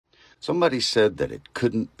Somebody said that it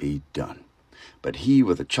couldn't be done, but he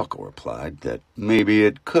with a chuckle replied that maybe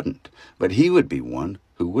it couldn't, but he would be one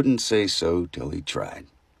who wouldn't say so till he tried.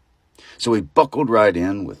 So he buckled right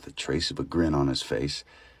in with the trace of a grin on his face.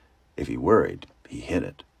 If he worried, he hid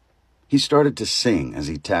it. He started to sing as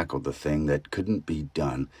he tackled the thing that couldn't be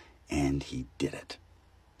done, and he did it.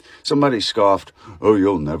 Somebody scoffed, "Oh,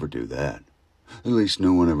 you'll never do that. At least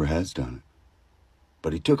no one ever has done it."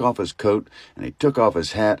 But he took off his coat, and he took off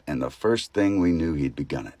his hat, and the first thing we knew he'd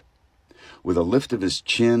begun it. With a lift of his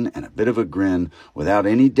chin and a bit of a grin, without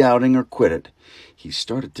any doubting or quit it, he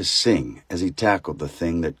started to sing as he tackled the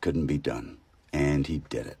thing that couldn't be done, and he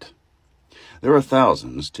did it. There are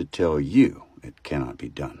thousands to tell you it cannot be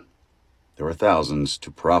done. There are thousands to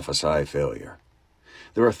prophesy failure.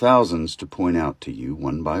 There are thousands to point out to you,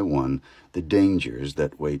 one by one, the dangers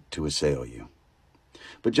that wait to assail you.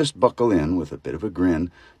 But just buckle in with a bit of a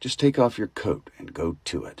grin, just take off your coat and go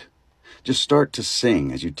to it. Just start to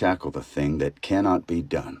sing as you tackle the thing that cannot be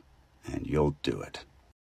done, and you'll do it.